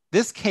day,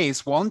 this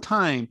case, one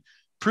time,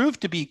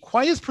 proved to be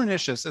quite as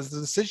pernicious as the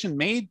decision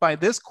made by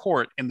this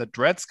court in the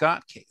Dred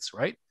Scott case,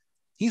 right?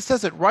 He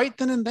says it right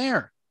then and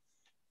there.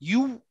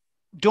 You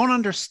don't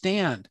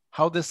understand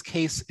how this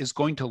case is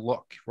going to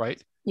look,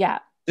 right? Yeah.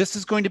 This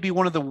is going to be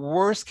one of the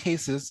worst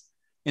cases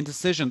and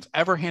decisions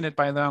ever handed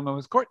by the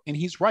Illinois court. And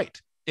he's right.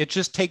 It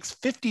just takes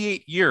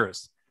 58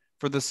 years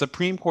for the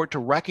Supreme Court to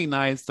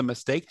recognize the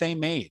mistake they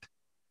made.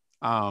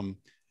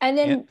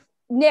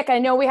 Nick, I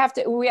know we have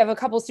a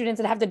couple students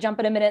that have to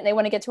jump in a minute and they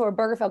want to get to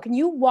Obergefell. Can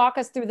you walk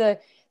us through the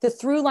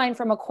through line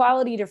from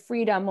equality to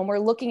freedom when we're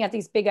looking at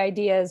these big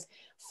ideas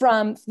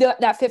from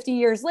that 50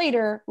 years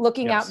later,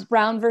 looking at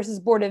Brown versus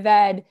Board of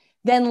Ed,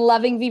 then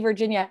Loving v.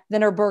 Virginia,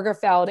 then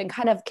Obergefell, and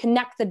kind of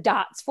connect the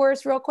dots for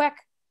us real quick?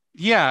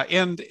 Yeah,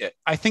 and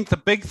I think the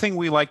big thing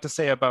we like to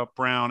say about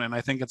Brown, and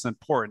I think it's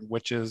important,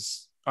 which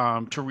is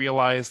to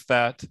realize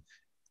that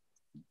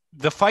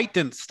the fight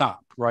didn't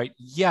stop, right?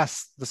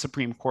 Yes, the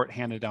Supreme Court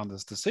handed down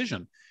this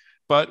decision,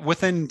 but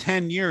within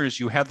 10 years,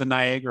 you had the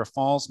Niagara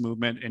Falls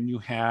movement and you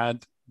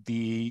had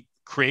the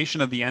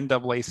creation of the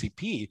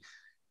NAACP.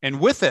 And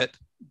with it,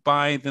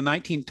 by the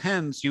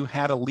 1910s, you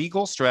had a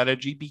legal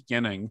strategy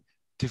beginning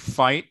to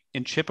fight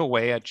and chip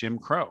away at Jim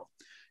Crow.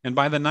 And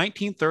by the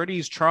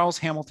 1930s, Charles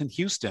Hamilton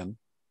Houston,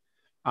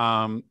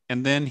 and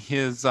then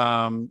his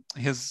mentee,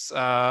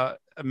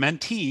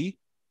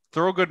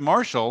 Thurgood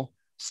Marshall,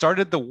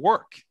 started the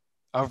work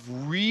of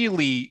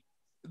really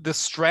the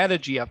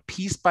strategy of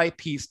piece by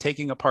piece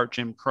taking apart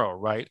Jim Crow,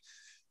 right?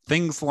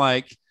 Things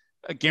like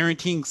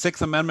guaranteeing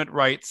Sixth Amendment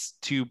rights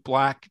to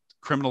Black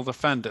criminal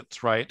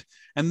defendants, right?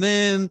 And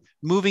then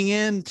moving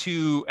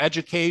into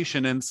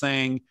education and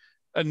saying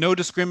no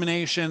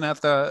discrimination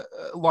at the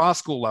law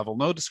school level,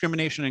 no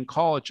discrimination in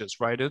colleges,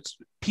 right? It's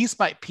piece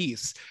by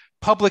piece,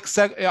 public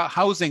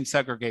housing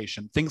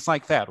segregation, things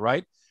like that,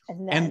 right?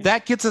 And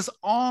that gets us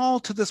all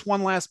to this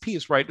one last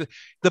piece, right?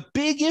 The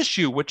big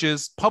issue, which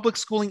is public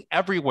schooling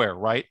everywhere,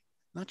 right?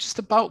 Not just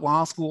about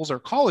law schools or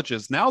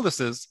colleges. Now this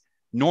is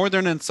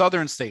northern and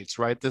southern states,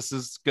 right? This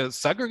is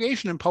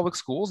segregation in public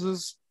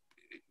schools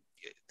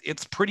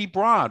it's pretty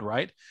broad,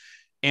 right?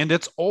 And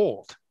it's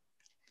old.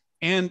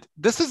 And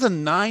this is a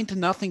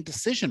 9-0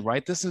 decision,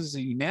 right? This is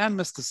a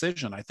unanimous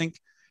decision. I think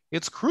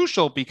it's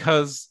crucial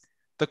because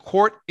the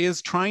court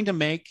is trying to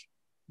make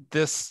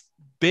this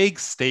big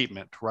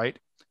statement, right?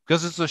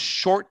 Because it's a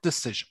short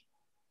decision.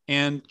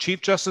 And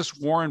Chief Justice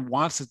Warren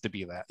wants it to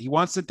be that. He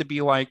wants it to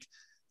be like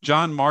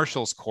John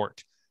Marshall's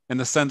court in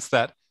the sense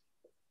that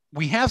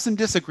we have some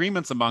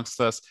disagreements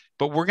amongst us,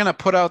 but we're going to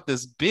put out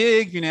this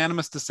big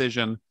unanimous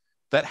decision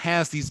that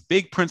has these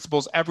big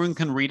principles everyone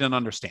can read and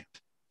understand.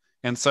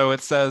 And so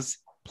it says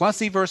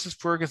Plessy versus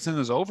Ferguson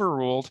is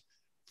overruled,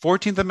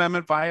 14th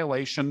Amendment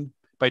violation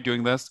by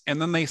doing this.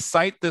 And then they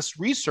cite this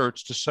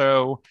research to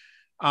show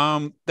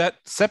that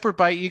separate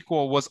by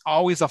equal was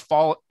always a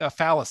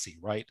fallacy,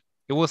 right?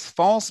 It was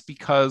false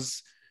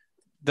because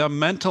the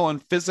mental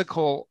and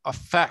physical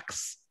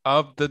effects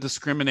of the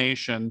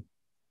discrimination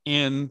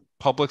in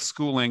public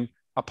schooling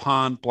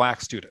upon Black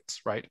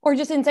students, right? Or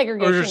just in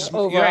segregation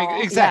overall.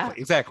 Yeah,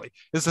 exactly.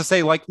 Is to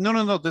say like,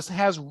 no, this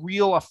has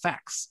real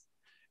effects.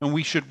 And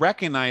we should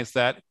recognize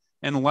that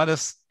and let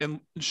us, and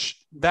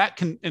that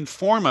can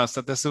inform us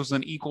that this was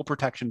an equal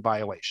protection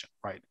violation,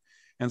 right?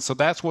 And so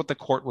that's what the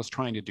court was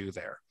trying to do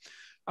there.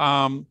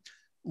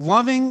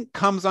 Loving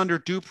comes under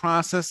due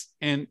process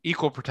and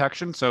equal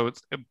protection. So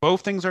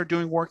both things are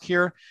doing work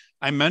here.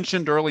 I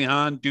mentioned early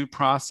on due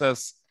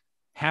process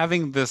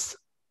having this,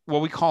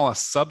 what we call a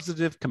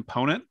substantive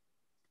component.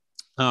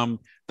 The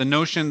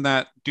notion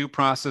that due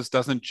process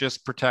doesn't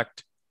just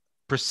protect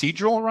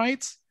procedural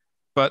rights,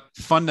 but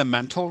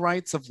fundamental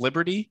rights of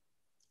liberty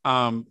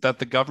that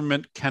the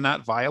government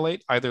cannot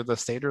violate, either the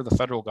state or the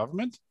federal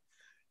government.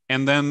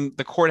 And then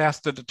the court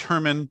has to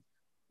determine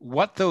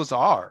what those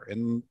are.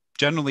 And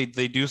generally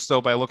they do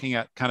so by looking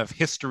at kind of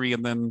history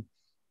and then,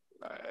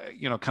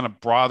 kind of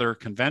broader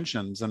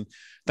conventions. And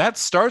that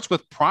starts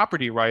with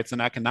property rights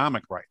and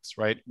economic rights,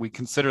 right? We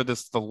consider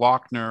this the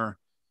Lochner,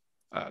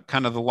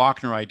 kind of the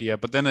Lochner idea,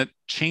 but then it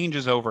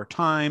changes over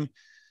time.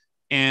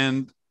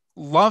 And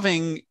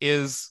loving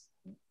is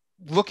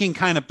looking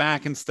kind of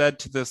back instead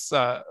to this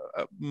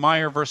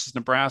Meyer versus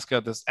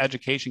Nebraska, this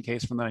education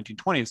case from the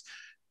 1920s.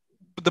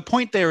 But the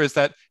point there is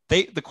that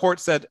the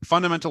court said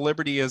fundamental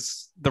liberty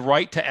is the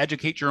right to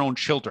educate your own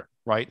children,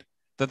 right?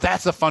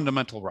 That's a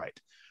fundamental right.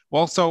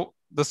 Well, so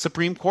the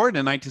Supreme Court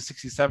in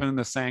 1967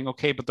 is saying,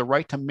 okay, but the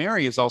right to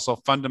marry is also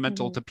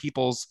fundamental to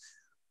people's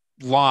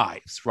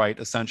lives, right?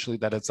 Essentially,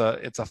 that it's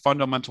a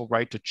fundamental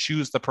right to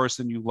choose the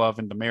person you love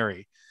and to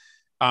marry.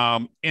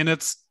 And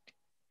it's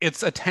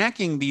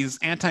attacking these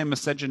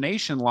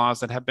anti-miscegenation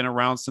laws that have been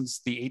around since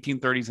the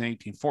 1830s and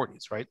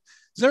 1840s, right?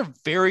 These are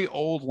very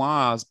old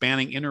laws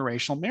banning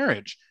interracial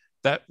marriage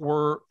that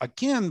were,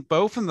 again,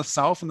 both in the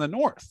South and the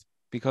North,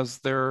 because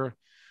there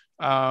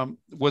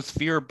was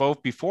fear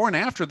both before and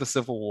after the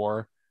Civil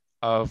War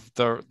of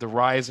the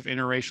rise of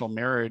interracial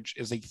marriage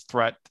is a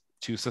threat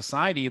to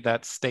society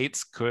that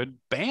states could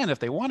ban if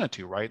they wanted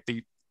to, right?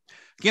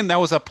 Again,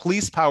 that was a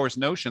police powers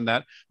notion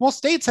that, well,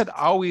 states had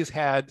always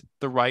had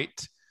the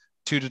right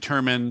to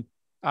determine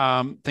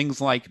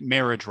things like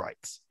marriage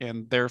rights,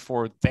 and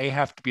therefore they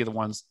have to be the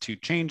ones to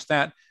change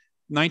that.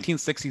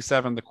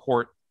 1967, the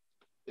court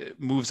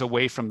moves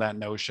away from that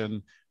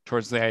notion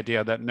towards the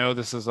idea that, no,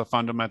 this is a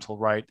fundamental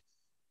right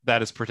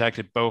that is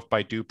protected both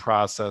by due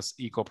process,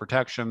 equal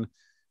protection.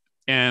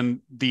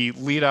 And the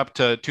lead up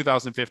to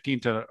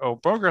 2015 to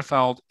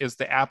Obergefell is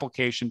the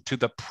application to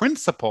the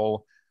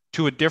principle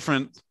to a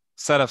different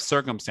set of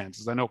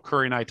circumstances. I know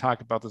Kerry and I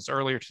talked about this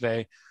earlier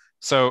today.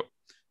 So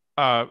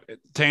to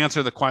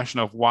answer the question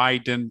of why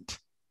didn't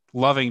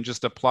loving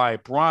just apply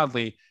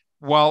broadly?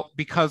 Well,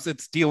 because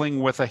it's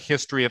dealing with a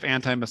history of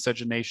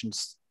anti-miscegenation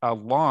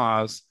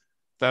laws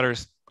that are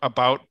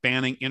about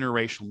banning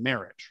interracial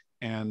marriage.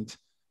 And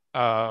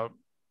the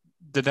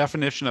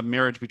definition of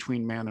marriage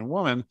between man and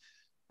woman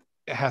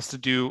has to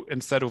do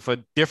instead with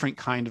a different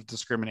kind of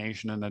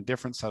discrimination and a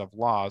different set of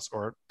laws,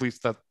 or at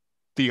least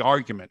the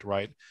argument,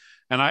 right?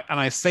 And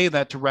I say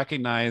that to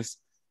recognize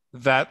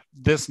that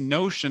this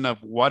notion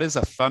of what is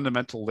a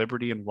fundamental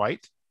liberty and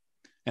right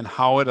and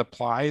how it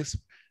applies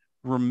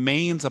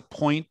remains a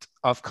point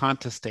of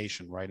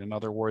contestation, right? In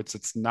other words,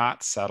 it's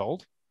not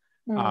settled.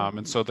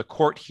 And so the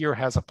court here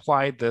has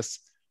applied this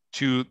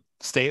to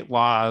state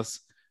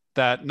laws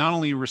that not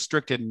only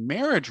restricted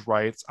marriage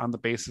rights on the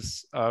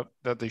basis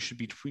that they should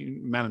be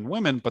between men and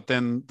women, but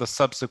then the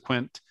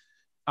subsequent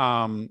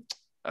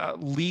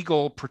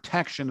legal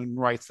protection and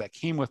rights that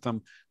came with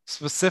them,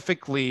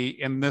 specifically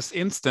in this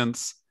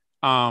instance,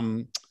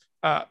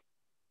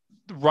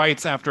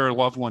 rights after a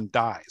loved one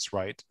dies,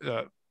 right?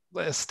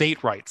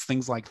 Estate rights,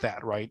 things like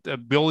that, right?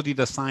 Ability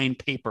to sign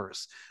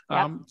papers,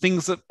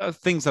 things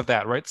of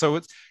that, right?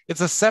 So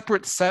it's a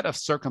separate set of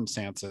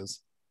circumstances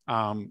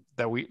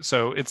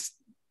so it's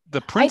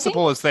the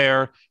principle is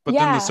there, but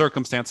then the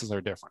circumstances are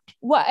different.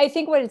 Well, I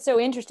think what is so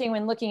interesting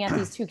when looking at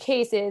these two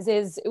cases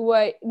is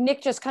what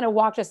Nick just kind of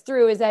walked us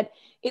through is that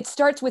it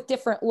starts with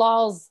different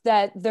laws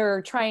that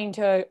they're trying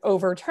to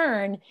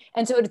overturn.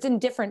 And so it's in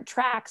different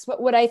tracks.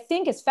 But what I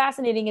think is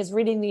fascinating is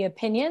reading the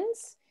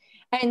opinions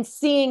and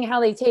seeing how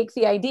they take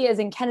the ideas.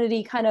 And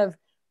Kennedy kind of,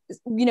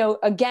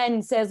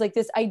 again says like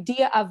this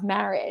idea of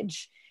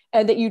marriage,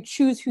 that you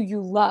choose who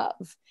you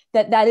love,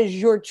 that is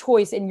your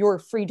choice and your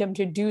freedom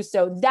to do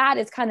so. That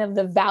is kind of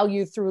the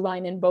value through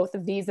line in both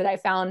of these that I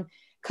found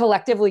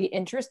collectively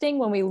interesting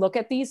when we look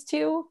at these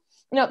two.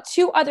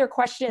 Two other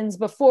questions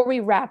before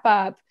we wrap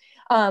up.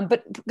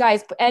 But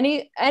guys,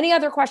 any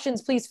other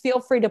questions, please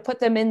feel free to put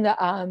them in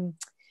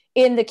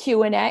the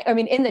Q&A,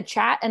 in the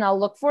chat, and I'll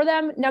look for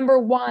them. Number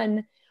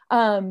one,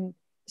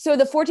 so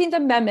the 14th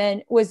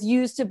Amendment was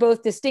used to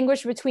both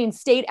distinguish between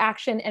state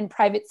action and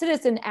private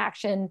citizen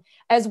action,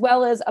 as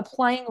well as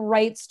applying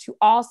rights to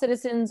all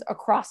citizens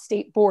across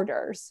state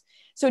borders.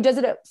 So does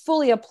it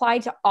fully apply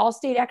to all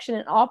state action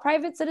and all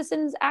private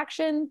citizens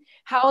action?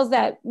 How is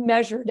that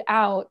measured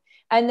out?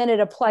 And then it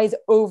applies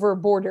over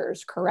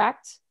borders,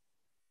 correct?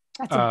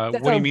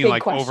 What do you mean,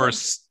 like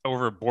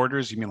over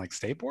borders? You mean like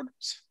state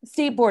borders?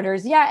 State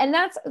borders, yeah. And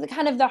that's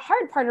kind of the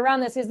hard part around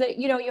this is that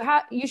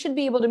you should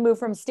be able to move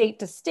from state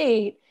to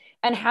state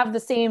and have the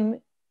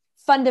same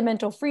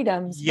fundamental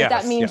freedoms. Yes,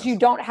 but that means you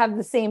don't have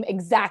the same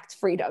exact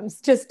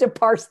freedoms. Just to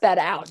parse that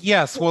out.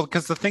 Yes, well,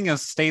 because the thing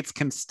is, states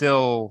can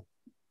still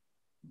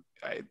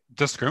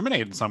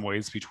discriminate in some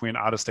ways between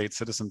out-of-state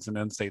citizens and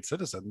in-state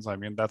citizens.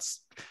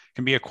 That's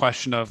can be a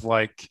question of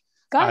like.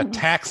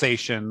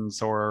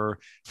 Taxations or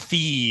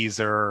fees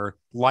or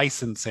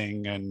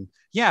licensing and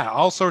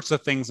all sorts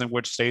of things in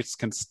which states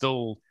can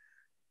still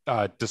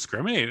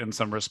discriminate in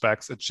some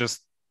respects. It's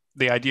just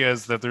the idea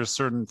is that there's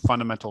certain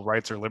fundamental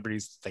rights or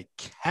liberties they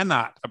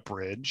cannot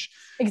abridge.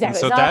 Exactly. And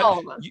so not that all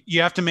of them.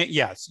 You have to make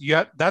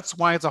that's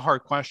why it's a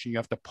hard question. You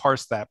have to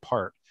parse that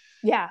part.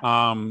 Yeah.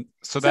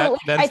 So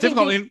that's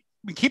difficult. And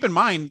keep in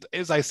mind,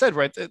 as I said,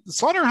 right, the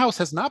slaughterhouse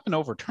has not been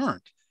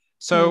overturned.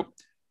 So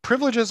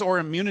privileges or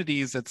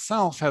immunities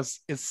itself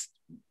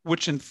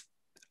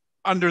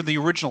under the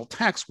original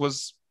text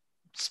was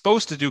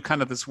supposed to do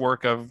kind of this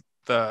work of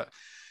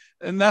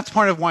and that's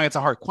part of why it's a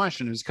hard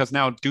question, is because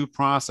now due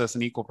process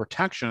and equal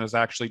protection is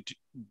actually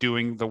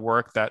doing the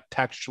work that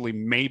textually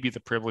maybe the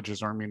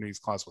privileges or immunities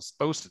clause was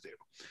supposed to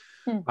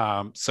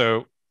do.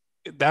 So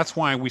that's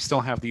why we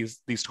still have these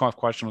 12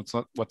 questions.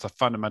 What's a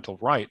fundamental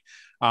right?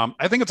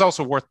 I think it's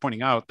also worth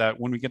pointing out that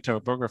when we get to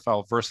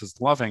Obergefell versus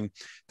Loving,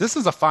 this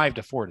is a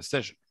 5-4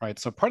 decision, right?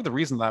 So part of the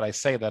reason that I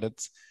say that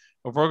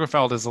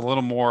Obergefell is a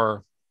little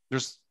more,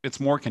 it's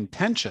more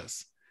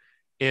contentious,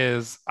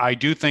 is I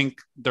do think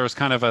there's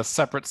kind of a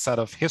separate set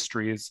of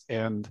histories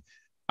and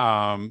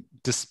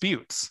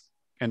disputes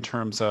in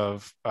terms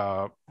of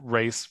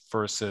race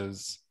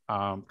versus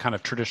kind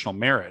of traditional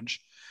marriage.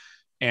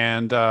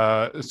 And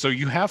so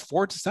you have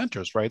 4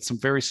 dissenters, right? Some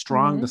very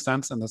strong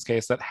dissents in this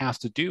case that has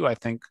to do, I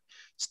think,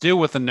 still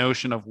with the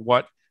notion of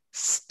what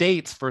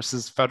states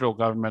versus federal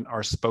government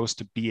are supposed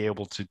to be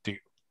able to do,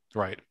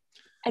 right?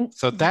 And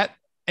so that,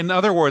 in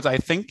other words, I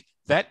think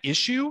that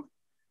issue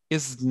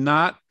is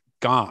not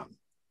gone.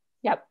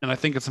 Yep. And I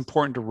think it's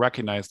important to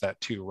recognize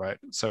that too, right?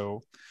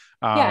 So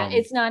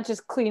it's not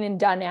just clean and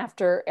done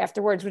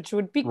afterwards, which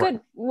would be good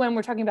when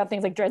we're talking about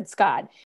things like Dred Scott.